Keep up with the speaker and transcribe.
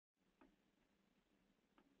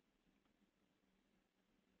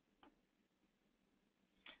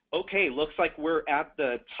Okay, looks like we're at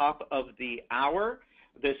the top of the hour.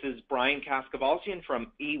 This is Brian Kaskavalcian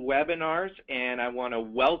from eWebinars, and I want to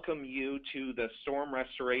welcome you to the Storm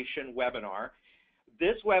Restoration webinar.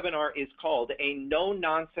 This webinar is called A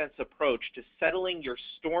No-Nonsense Approach to Settling Your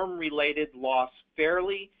Storm-Related Loss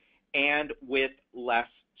Fairly and with Less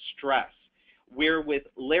Stress. We're with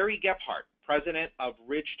Larry Gephardt, President of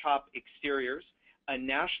Ridgetop Exteriors, a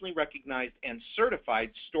nationally recognized and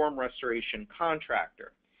certified storm restoration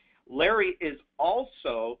contractor. Larry is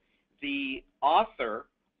also the author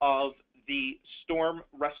of the Storm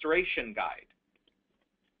Restoration Guide.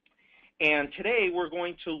 And today we're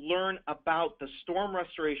going to learn about the storm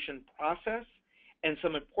restoration process and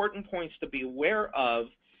some important points to be aware of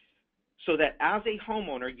so that as a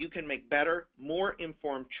homeowner you can make better, more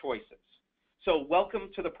informed choices. So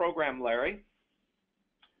welcome to the program, Larry.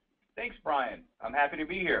 Thanks, Brian. I'm happy to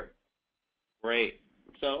be here. Great.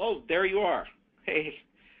 So, there you are. Hey.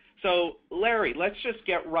 So, Larry, let's just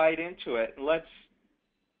get right into it. Let's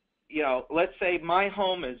say my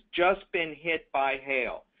home has just been hit by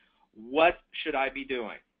hail. What should I be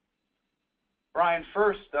doing? Brian,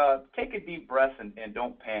 first, take a deep breath and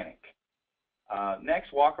don't panic.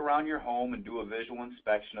 Next, walk around your home and do a visual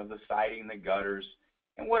inspection of the siding, the gutters,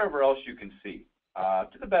 and whatever else you can see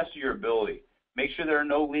to the best of your ability. Make sure there are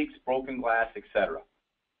no leaks, broken glass, etc.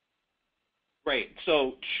 Great.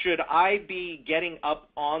 So should I be getting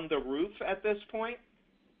up on the roof at this point?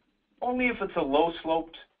 Only if it's a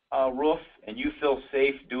low-sloped roof and you feel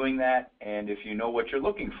safe doing that and if you know what you're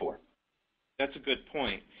looking for. That's a good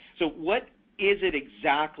point. So what is it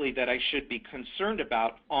exactly that I should be concerned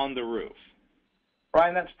about on the roof?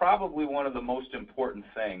 Brian, that's probably one of the most important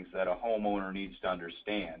things that a homeowner needs to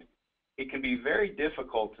understand. It can be very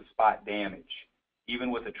difficult to spot damage,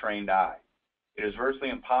 even with a trained eye. It is virtually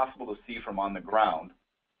impossible to see from on the ground.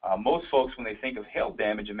 Most folks, when they think of hail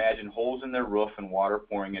damage, imagine holes in their roof and water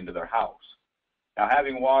pouring into their house. Now,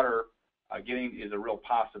 having water getting is a real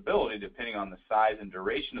possibility depending on the size and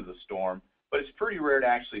duration of the storm, but it's pretty rare to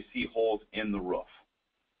actually see holes in the roof.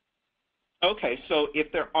 Okay, so if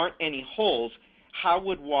there aren't any holes, how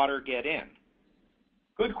would water get in?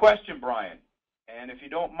 Good question, Brian. And if you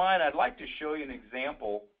don't mind, I'd like to show you an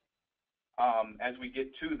example as we get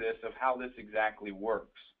to this of how this exactly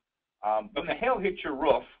works. When the hail hits your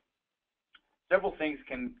roof, several things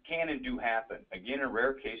can and do happen. Again, in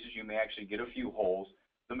rare cases, you may actually get a few holes.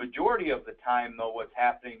 The majority of the time, though, what's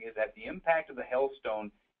happening is that the impact of the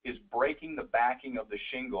hailstone is breaking the backing of the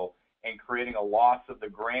shingle and creating a loss of the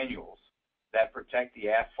granules that protect the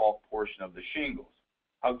asphalt portion of the shingles.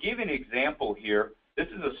 I'll give you an example here. This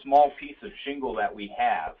is a small piece of shingle that we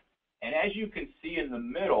have, and as you can see in the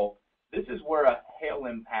middle, this is where a hail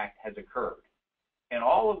impact has occurred. And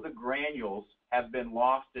all of the granules have been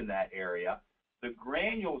lost in that area. The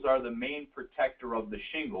granules are the main protector of the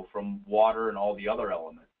shingle from water and all the other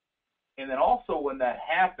elements. And then also when that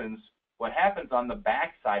happens, what happens on the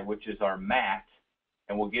back side, which is our mat,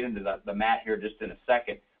 and we'll get into the mat here just in a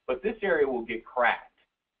second, but this area will get cracked.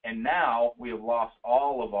 And now we have lost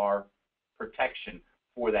all of our protection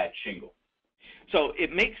for that shingle. So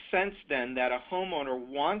it makes sense then that a homeowner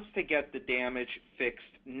wants to get the damage fixed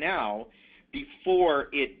now before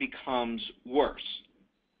it becomes worse.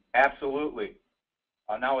 Absolutely.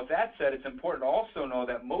 Now with that said, it's important to also know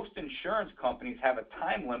that most insurance companies have a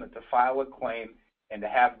time limit to file a claim and to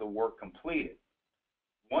have the work completed.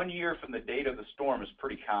 1 year from the date of the storm is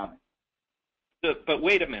pretty common. But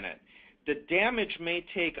wait a minute. The damage may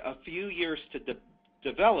take a few years to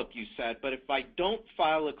develop, you said, but if I don't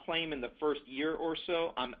file a claim in the first year or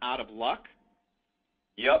so, I'm out of luck?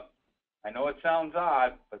 Yep. I know it sounds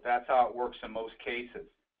odd, but that's how it works in most cases.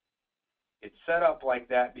 It's set up like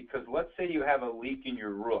that because let's say you have a leak in your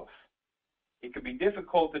roof. It could be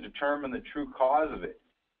difficult to determine the true cause of it.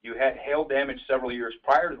 You had hail damage several years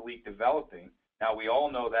prior to the leak developing. Now, we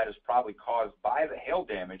all know that is probably caused by the hail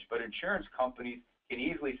damage, but insurance companies can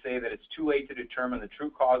easily say that it's too late to determine the true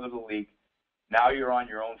cause of the leak. Now you're on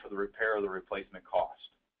your own for the repair or the replacement cost.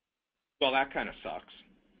 Well, that kind of sucks.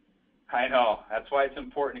 I know. That's why it's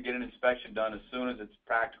important to get an inspection done as soon as it's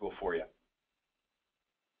practical for you.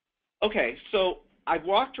 Okay, so I've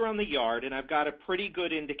walked around the yard and I've got a pretty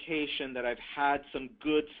good indication that I've had some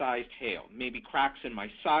good-sized hail. Maybe cracks in my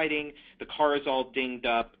siding, the car is all dinged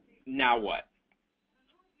up. Now what?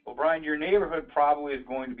 Well, Brian, your neighborhood probably is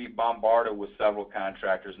going to be bombarded with several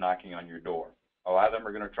contractors knocking on your door. A lot of them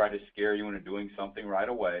are going to try to scare you into doing something right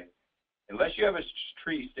away. Unless you have a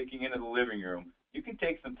tree sticking into the living room, you can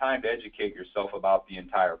take some time to educate yourself about the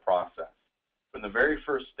entire process, from the very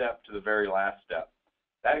first step to the very last step.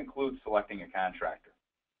 That includes selecting a contractor.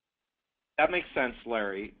 That makes sense,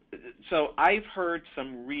 Larry. So I've heard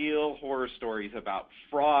some real horror stories about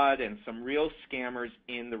fraud and some real scammers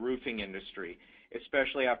in the roofing industry,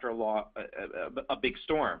 especially after a big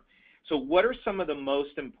storm. So what are some of the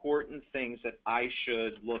most important things that I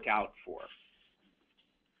should look out for?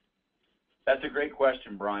 That's a great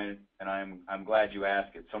question, Brian, and I'm glad you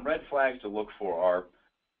asked it. Some red flags to look for are,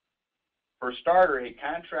 for starter, a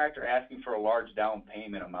contractor asking for a large down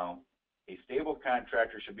payment amount. A stable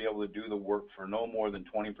contractor should be able to do the work for no more than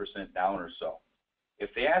 20% down or so. If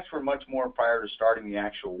they ask for much more prior to starting the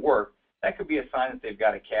actual work, that could be a sign that they've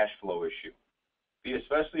got a cash flow issue. Be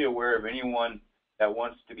especially aware of anyone that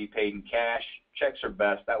wants to be paid in cash. Checks are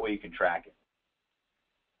best, that way you can track it.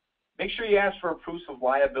 Make sure you ask for a proof of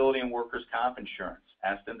liability and workers' comp insurance.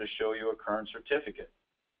 Ask them to show you a current certificate.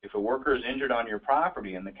 If a worker is injured on your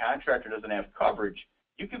property and the contractor doesn't have coverage,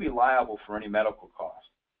 you could be liable for any medical costs.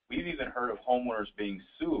 We've even heard of homeowners being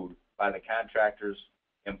sued by the contractor's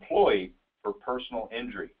employee for personal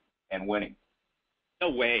injury and winning. No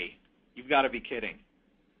way. You've got to be kidding.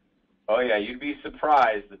 Oh yeah, you'd be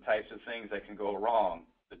surprised the types of things that can go wrong.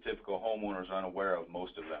 The typical homeowner is unaware of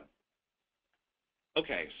most of them.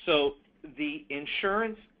 Okay, so the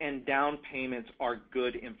insurance and down payments are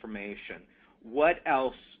good information. What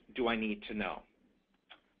else do I need to know?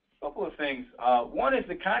 A couple of things. One is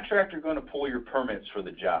the contractor going to pull your permits for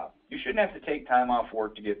the job. You shouldn't have to take time off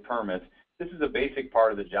work to get permits. This is a basic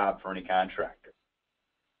part of the job for any contractor.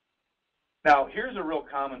 Now, here's a real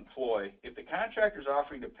common ploy. If the contractor is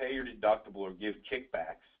offering to pay your deductible or give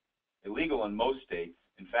kickbacks, illegal in most states.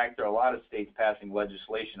 In fact, there are a lot of states passing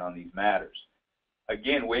legislation on these matters.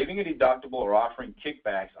 Again, waiving a deductible or offering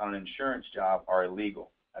kickbacks on an insurance job are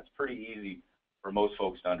illegal. That's pretty easy for most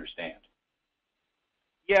folks to understand.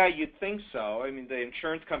 Yeah, you'd think so. I mean, the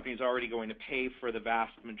insurance company is already going to pay for the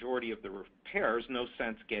vast majority of the repairs. No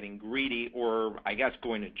sense getting greedy or, I guess,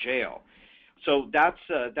 going to jail. So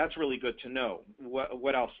that's really good to know.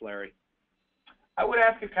 What else, Larry? I would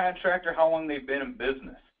ask a contractor how long they've been in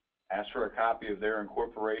business. Ask for a copy of their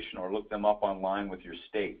incorporation or look them up online with your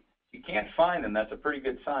state. If you can't find them, that's a pretty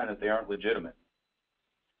good sign that they aren't legitimate.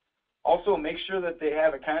 Also, make sure that they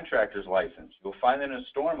have a contractor's license. You'll find that in a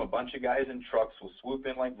storm, a bunch of guys in trucks will swoop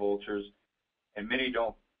in like vultures, and many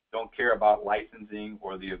don't care about licensing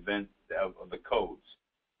or the event of the codes.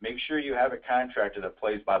 Make sure you have a contractor that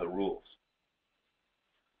plays by the rules.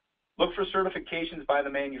 Look for certifications by the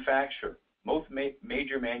manufacturer. Most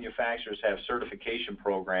major manufacturers have certification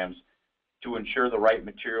programs to ensure the right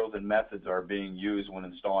materials and methods are being used when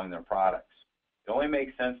installing their products. It only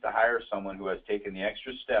makes sense to hire someone who has taken the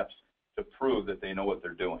extra steps to prove that they know what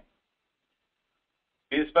they're doing.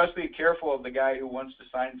 Be especially careful of the guy who wants to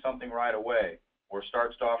sign something right away or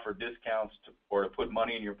starts to offer discounts or to put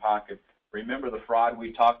money in your pocket. Remember the fraud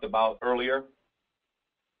we talked about earlier?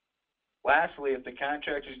 Lastly, if the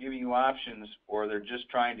contractor is giving you options or they're just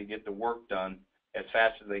trying to get the work done as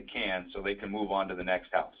fast as they can so they can move on to the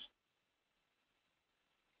next house.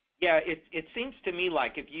 Yeah, it seems to me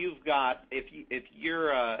like if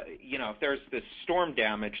there's this storm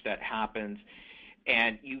damage that happens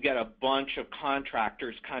and you get a bunch of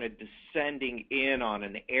contractors kind of descending in on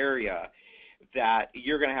an area, that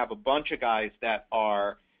you're going to have a bunch of guys that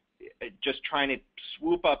are just trying to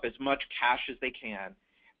swoop up as much cash as they can.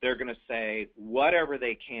 They're going to say whatever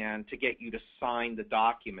they can to get you to sign the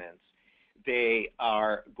documents. They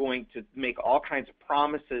are going to make all kinds of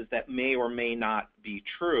promises that may or may not be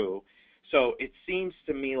true. So it seems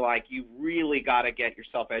to me like you really got to get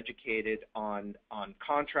yourself educated on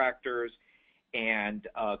contractors and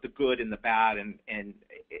the good and the bad. And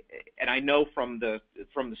I know from the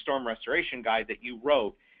storm restoration guide that you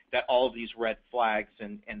wrote that all of these red flags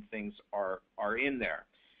and things are in there.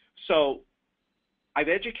 So I've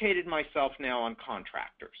educated myself now on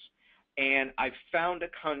contractors. And I've found a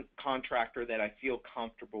contractor that I feel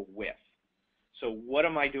comfortable with. So what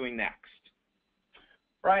am I doing next?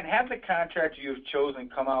 Brian, have the contractor you've chosen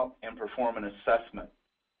come out and perform an assessment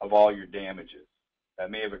of all your damages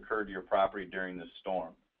that may have occurred to your property during this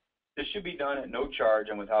storm. This should be done at no charge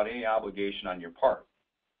and without any obligation on your part.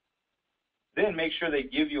 Then make sure they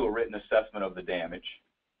give you a written assessment of the damage.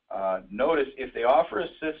 Notice if they offer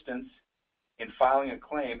assistance in filing a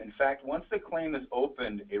claim. In fact, once the claim is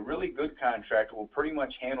opened, a really good contractor will pretty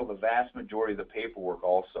much handle the vast majority of the paperwork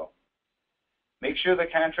also. Make sure the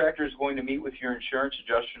contractor is going to meet with your insurance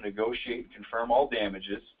adjuster to negotiate and confirm all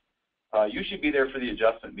damages. You should be there for the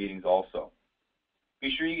adjustment meetings also.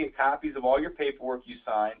 Be sure you get copies of all your paperwork you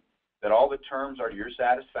sign, that all the terms are to your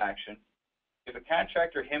satisfaction. If a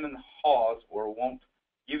contractor hem and haws or won't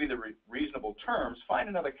give you the reasonable terms, find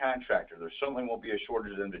another contractor. There certainly won't be a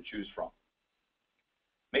shortage of them to choose from.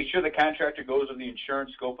 Make sure the contractor goes with the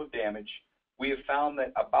insurance scope of damage. We have found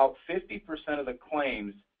that about 50% of the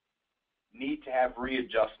claims need to have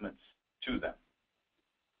readjustments to them.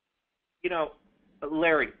 You know,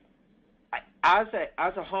 Larry, as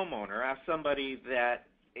a homeowner, as somebody that,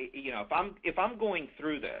 you know, if I'm going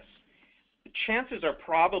through this, chances are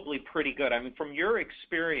probably pretty good. I mean, from your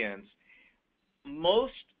experience,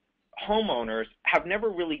 most homeowners have never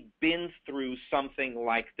really been through something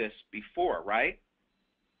like this before, right?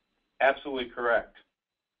 Absolutely correct.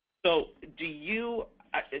 So do you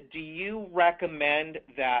recommend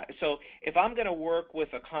that? So if I'm going to work with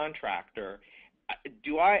a contractor,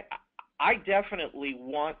 I definitely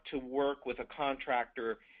want to work with a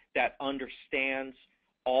contractor that understands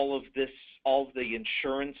all of this, all of the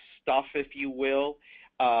insurance stuff, if you will.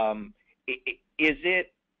 Is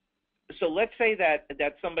it, so let's say that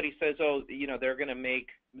somebody says, oh, you know, they're going to make,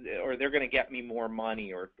 or they're going to get me more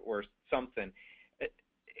money or something,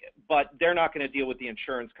 but they're not going to deal with the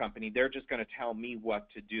insurance company. They're just going to tell me what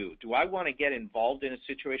to do. Do I want to get involved in a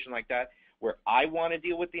situation like that where I want to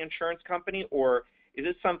deal with the insurance company, or is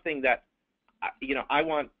it something that, you know, I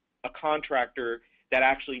want a contractor that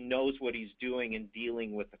actually knows what he's doing in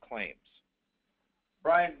dealing with the claims?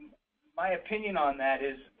 Brian, my opinion on that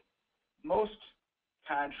is most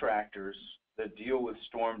contractors that deal with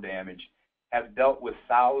storm damage have dealt with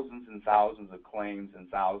thousands and thousands of claims and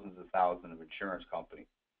thousands of insurance companies.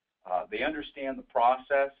 They understand the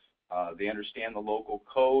process, they understand the local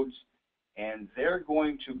codes, and they're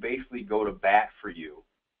going to basically go to bat for you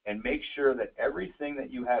and make sure that everything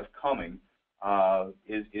that you have coming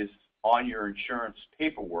is on your insurance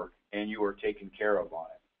paperwork and you are taken care of on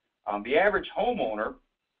it. The average homeowner,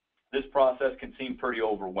 this process can seem pretty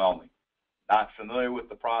overwhelming. Not familiar with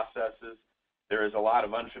the processes, there is a lot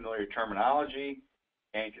of unfamiliar terminology,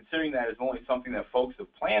 and considering that is only something that folks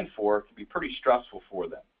have planned for, it can be pretty stressful for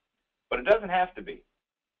them. But it doesn't have to be.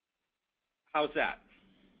 How's that?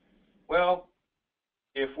 Well,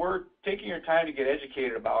 if we're taking your time to get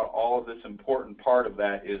educated about all of this important part of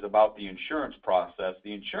that is about the insurance process,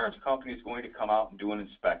 the insurance company is going to come out and do an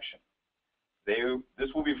inspection.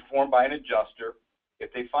 This will be performed by an adjuster.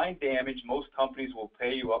 If they find damage, most companies will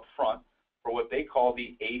pay you up front for what they call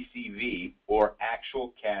the ACV, or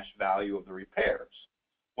actual cash value of the repairs.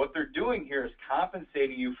 What they're doing here is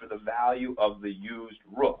compensating you for the value of the used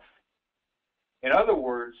roof. In other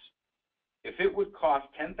words, if it would cost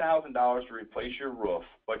 $10,000 to replace your roof,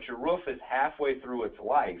 but your roof is halfway through its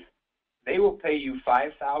life, they will pay you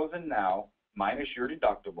 $5,000 now minus your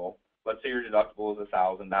deductible. Let's say your deductible is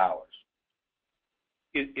 $1,000.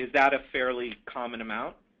 Is that a fairly common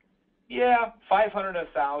amount? Yeah, 500 to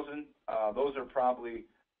 1,000. Those are probably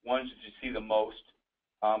ones that you see the most.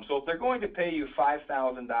 So if they're going to pay you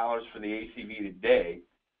 $5,000 for the ACV today,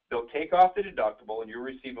 they'll take off the deductible and you'll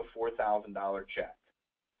receive a $4,000 check.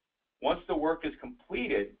 Once the work is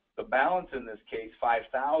completed, the balance in this case,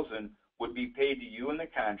 $5,000, would be paid to you and the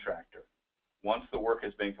contractor once the work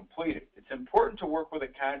has been completed. It's important to work with a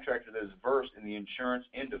contractor that is versed in the insurance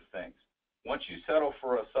end of things. Once you settle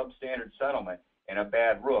for a substandard settlement and a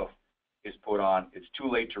bad roof is put on, it's too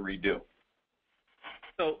late to redo.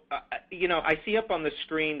 So, you know, I see up on the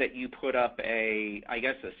screen that you put up a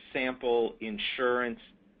sample insurance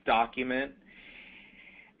document,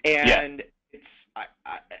 and yeah.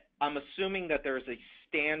 I'm assuming that there's a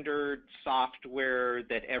standard software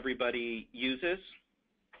that everybody uses?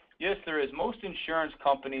 Yes, there is. Most insurance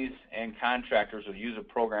companies and contractors will use a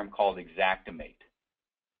program called Xactimate.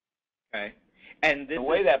 Okay. And the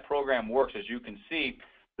way that program works, as you can see,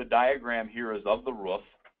 the diagram here is of the roof.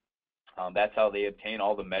 That's how they obtain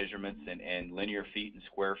all the measurements and linear feet and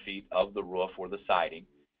square feet of the roof or the siding.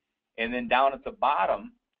 And then down at the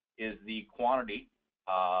bottom is the quantity.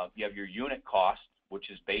 You have your unit cost,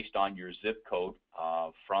 which is based on your zip code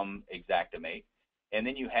from Xactimate. And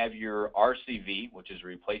then you have your RCV, which is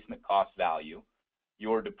replacement cost value,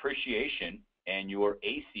 your depreciation, and your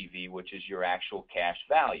ACV, which is your actual cash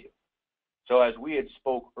value. So as we had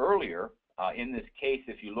spoke earlier, in this case,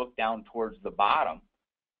 if you look down towards the bottom,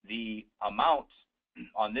 the amount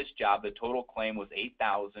on this job, the total claim was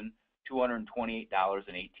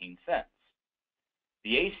 $8,228.18.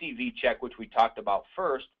 The ACV check, which we talked about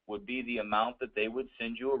first, would be the amount that they would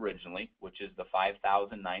send you originally, which is the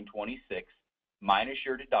 $5,926 minus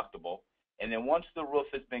your deductible. And then once the roof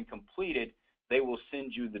has been completed, they will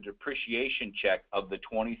send you the depreciation check of the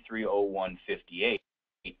 $2,301.58,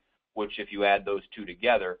 which, if you add those two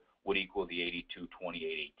together, would equal the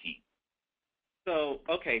 $8,228.18. So,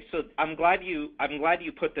 okay, so I'm glad you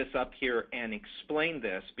put this up here and explained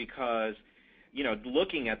this, because, you know,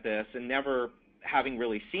 looking at this and never having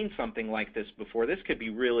really seen something like this before, this could be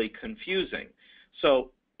really confusing.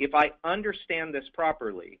 So if I understand this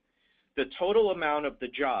properly, the total amount of the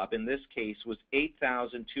job in this case was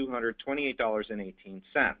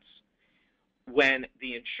 $8,228.18. When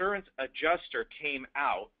the insurance adjuster came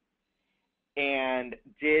out and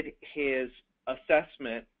did his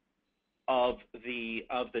assessment of the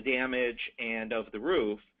damage and of the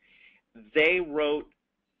roof, they wrote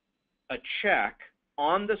a check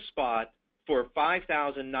on the spot for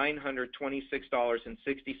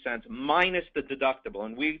 $5,926.60 minus the deductible.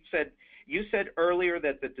 And you said earlier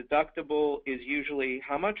that the deductible is usually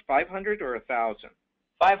how much? 500 or 1,000?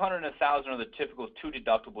 500 and 1,000 are the typical two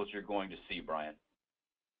deductibles you're going to see, Brian.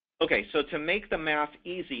 Okay, so to make the math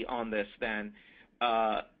easy on this then,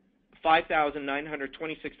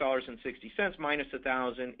 $5,926.60 minus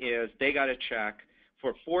 1,000 is they got a check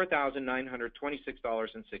for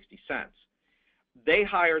 $4,926.60. They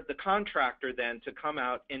hired the contractor then to come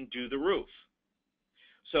out and do the roof.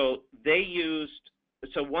 So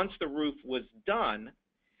once the roof was done,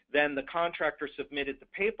 then the contractor submitted the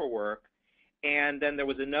paperwork, and then there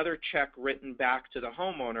was another check written back to the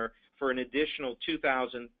homeowner for an additional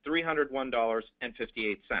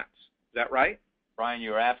 $2,301.58. Is that right? Brian,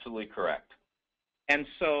 you're absolutely correct. And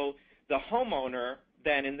so the homeowner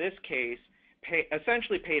then, in this case,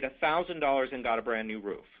 essentially paid $1,000 and got a brand new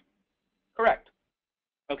roof. Correct.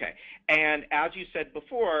 Okay. And as you said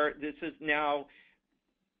before, this is now,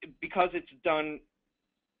 because it's done,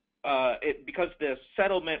 because the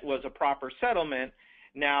settlement was a proper settlement,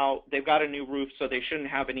 now they've got a new roof, so they shouldn't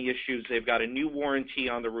have any issues. They've got a new warranty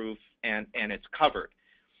on the roof, and it's covered.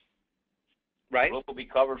 Right? The roof will be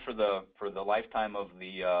covered for the lifetime of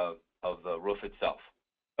the roof itself.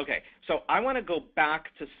 Okay, so I want to go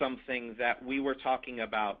back to something that we were talking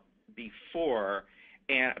about before,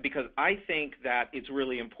 and because I think that it's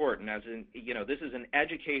really important. As in, this is an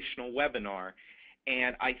educational webinar,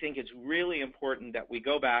 and I think it's really important that we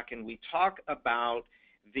go back and we talk about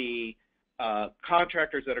the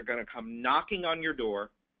contractors that are going to come knocking on your door.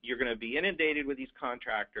 You're going to be inundated with these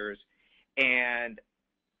contractors, and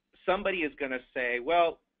somebody is going to say,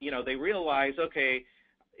 well, they realize, okay,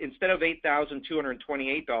 instead of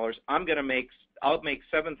 $8,228, I'll make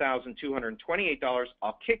 $7,228.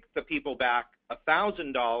 I'll kick the people back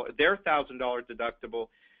 $1,000, their $1,000 deductible.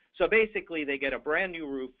 So basically, they get a brand new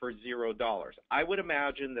roof for $0. I would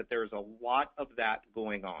imagine that there's a lot of that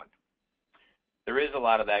going on. There is a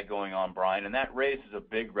lot of that going on, Brian, and that raises a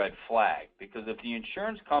big red flag, because if the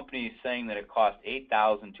insurance company is saying that it costs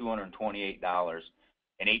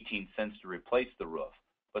 $8,228.18 to replace the roof,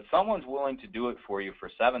 but someone's willing to do it for you for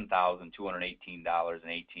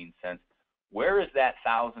 $7,218.18, where is that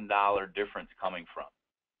 $1,000 difference coming from?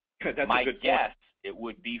 That's My a good guess, point. it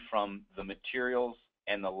would be from the materials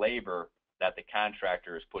and the labor that the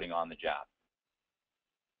contractor is putting on the job.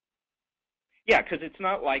 Yeah, because it's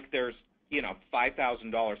not like there's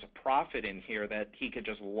 $5,000 of profit in here that he could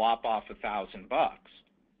just lop off $1,000.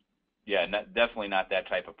 Yeah, definitely not that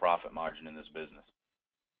type of profit margin in this business.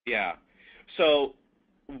 Yeah. So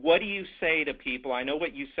what do you say to people? I know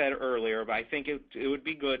what you said earlier, but I think it would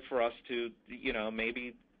be good for us to,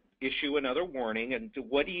 maybe issue another warning. And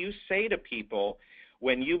what do you say to people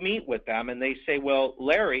when you meet with them and they say, well,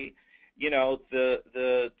 Larry,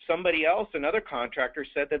 somebody else, another contractor,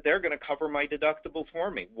 said that they're going to cover my deductible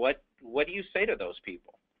for me. What do you say to those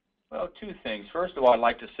people? Well, two things. First of all, I'd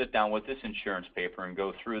like to sit down with this insurance paper and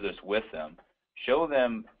go through this with them, show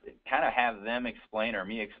them, kind of have them explain, or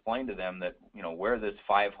me explain to them that, where this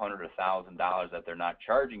 $500 or $1,000 that they're not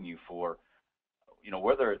charging you for,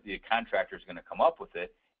 whether the contractor is going to come up with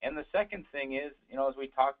it. And the second thing is, as we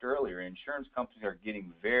talked earlier, insurance companies are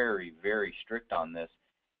getting very, very strict on this.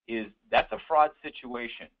 That's a fraud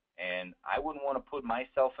situation, and I wouldn't want to put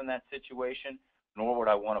myself in that situation, nor would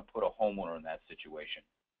I want to put a homeowner in that situation.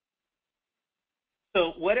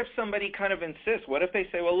 So what if somebody kind of insists? What if they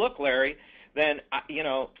say, well, look, Larry, then,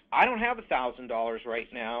 I don't have $1,000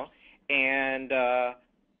 right now, and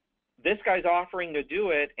this guy's offering to do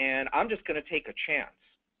it, and I'm just going to take a chance.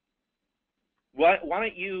 Why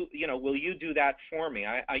don't you, will you do that for me?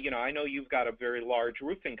 I know you've got a very large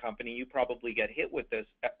roofing company. You probably get hit with this,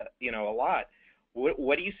 a lot.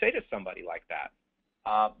 What do you say to somebody like that?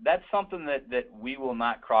 That's something that we will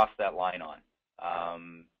not cross that line on.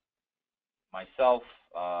 Myself,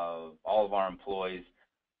 all of our employees,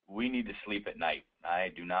 we need to sleep at night.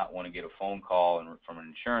 I do not want to get a phone call from an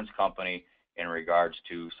insurance company in regards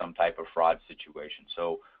to some type of fraud situation.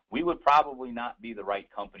 So we would probably not be the right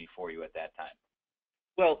company for you at that time.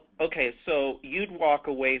 Well, okay, so you'd walk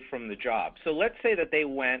away from the job. So let's say that they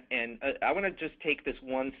went, and I want to just take this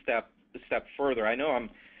one step step further. I know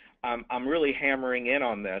I'm really hammering in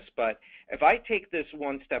on this, but if I take this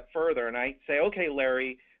one step further and I say, okay,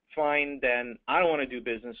 Larry, fine, then I don't want to do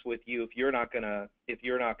business with you if you're not gonna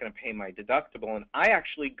pay my deductible, and I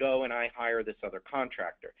actually go and I hire this other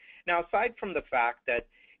contractor. Now, aside from the fact that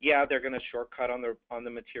yeah, they're going to shortcut on the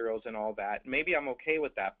materials and all that, maybe I'm okay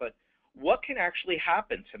with that, but what can actually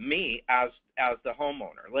happen to me as the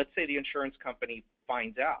homeowner? Let's say the insurance company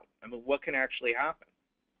finds out. I mean, what can actually happen?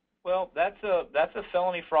 Well, that's a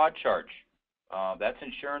felony fraud charge. That's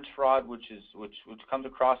insurance fraud, which comes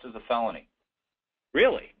across as a felony.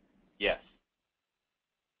 Really? Yes.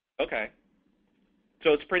 Okay.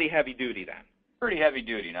 So it's pretty heavy duty then. Pretty heavy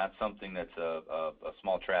duty, not something that's a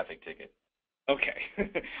small traffic ticket.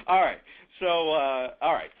 Okay. All right. So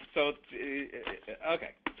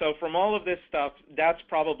okay. So from all of this stuff, that's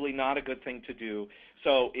probably not a good thing to do.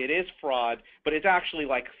 So it is fraud, but it's actually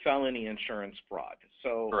like felony insurance fraud.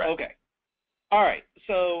 So correct. Okay. All right.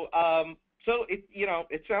 So so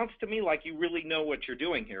it sounds to me like you really know what you're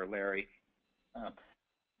doing here, Larry.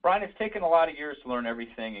 Brian, it's taken a lot of years to learn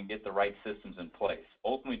everything and get the right systems in place.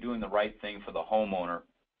 Ultimately, doing the right thing for the homeowner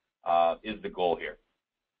is the goal here.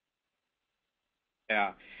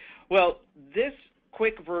 Yeah. Well, this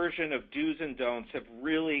quick version of do's and don'ts have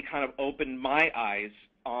really kind of opened my eyes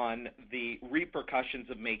on the repercussions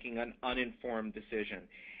of making an uninformed decision.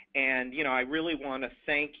 And, I really want to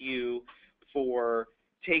thank you for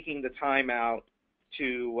taking the time out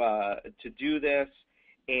to do this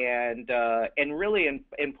and really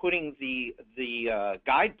in putting the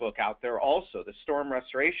guidebook out there also, the Storm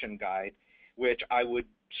Restoration Guide, which I would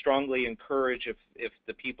strongly encourage if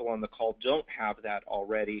the people on the call don't have that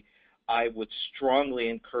already, I would strongly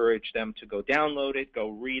encourage them to go download it,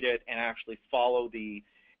 go read it, and actually follow the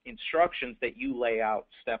instructions that you lay out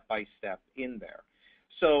step by step in there.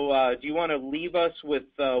 So do you want to leave us with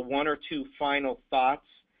one or two final thoughts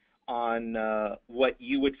on what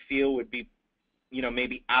you would feel would be,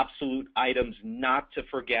 maybe absolute items not to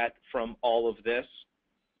forget from all of this?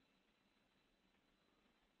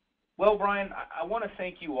 Well, Brian, I want to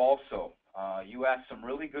thank you also. You asked some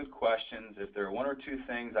really good questions. If there are one or two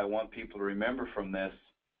things I want people to remember from this,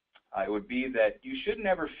 it would be that you should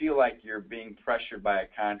never feel like you're being pressured by a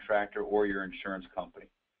contractor or your insurance company.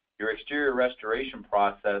 Your exterior restoration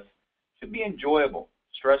process should be enjoyable,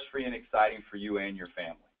 stress-free, and exciting for you and your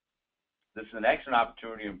family. This is an excellent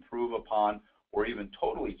opportunity to improve upon or even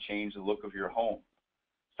totally change the look of your home.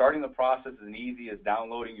 Starting the process is as easy as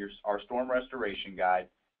downloading our Storm Restoration Guide,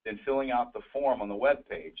 then filling out the form on the web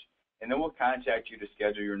page, and then we'll contact you to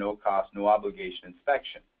schedule your no-cost, no-obligation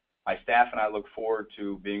inspection. My staff and I look forward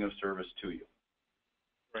to being of service to you.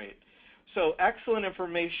 Great. So excellent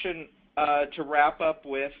information to wrap up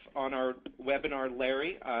with on our webinar,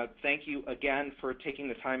 Larry. Thank you again for taking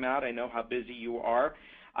the time out. I know how busy you are.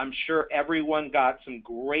 I'm sure everyone got some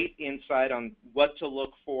great insight on what to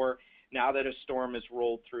look for now that a storm has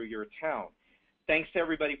rolled through your town. Thanks to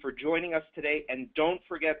everybody for joining us today, and don't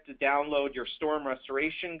forget to download your Storm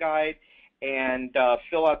Restoration Guide and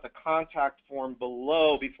fill out the contact form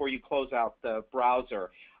below before you close out the browser.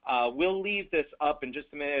 We'll leave this up in just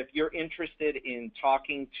a minute. If you're interested in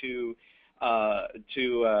talking to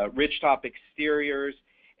Ridgetop Exteriors,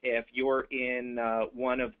 if you're in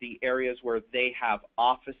one of the areas where they have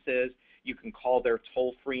offices, you can call their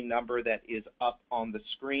toll-free number that is up on the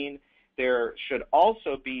screen. There should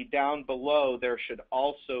also be, down below, there should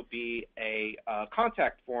also be a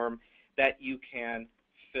contact form that you can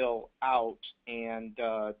fill out and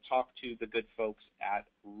talk to the good folks at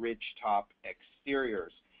Ridgetop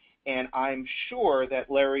Exteriors. And I'm sure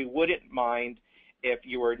that Larry wouldn't mind if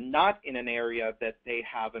you are not in an area that they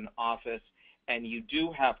have an office and you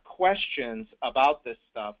do have questions about this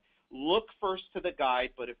stuff, look first to the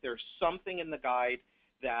guide, but if there's something in the guide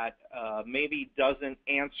that maybe doesn't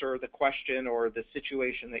answer the question or the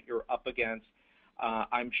situation that you're up against,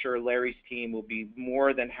 I'm sure Larry's team will be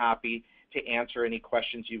more than happy to answer any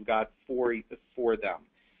questions you've got for them.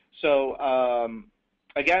 So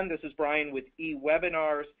again, this is Brian with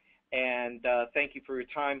eWebinars, and thank you for your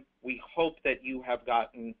time. We hope that you have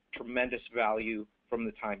gotten tremendous value from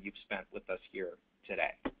the time you've spent with us here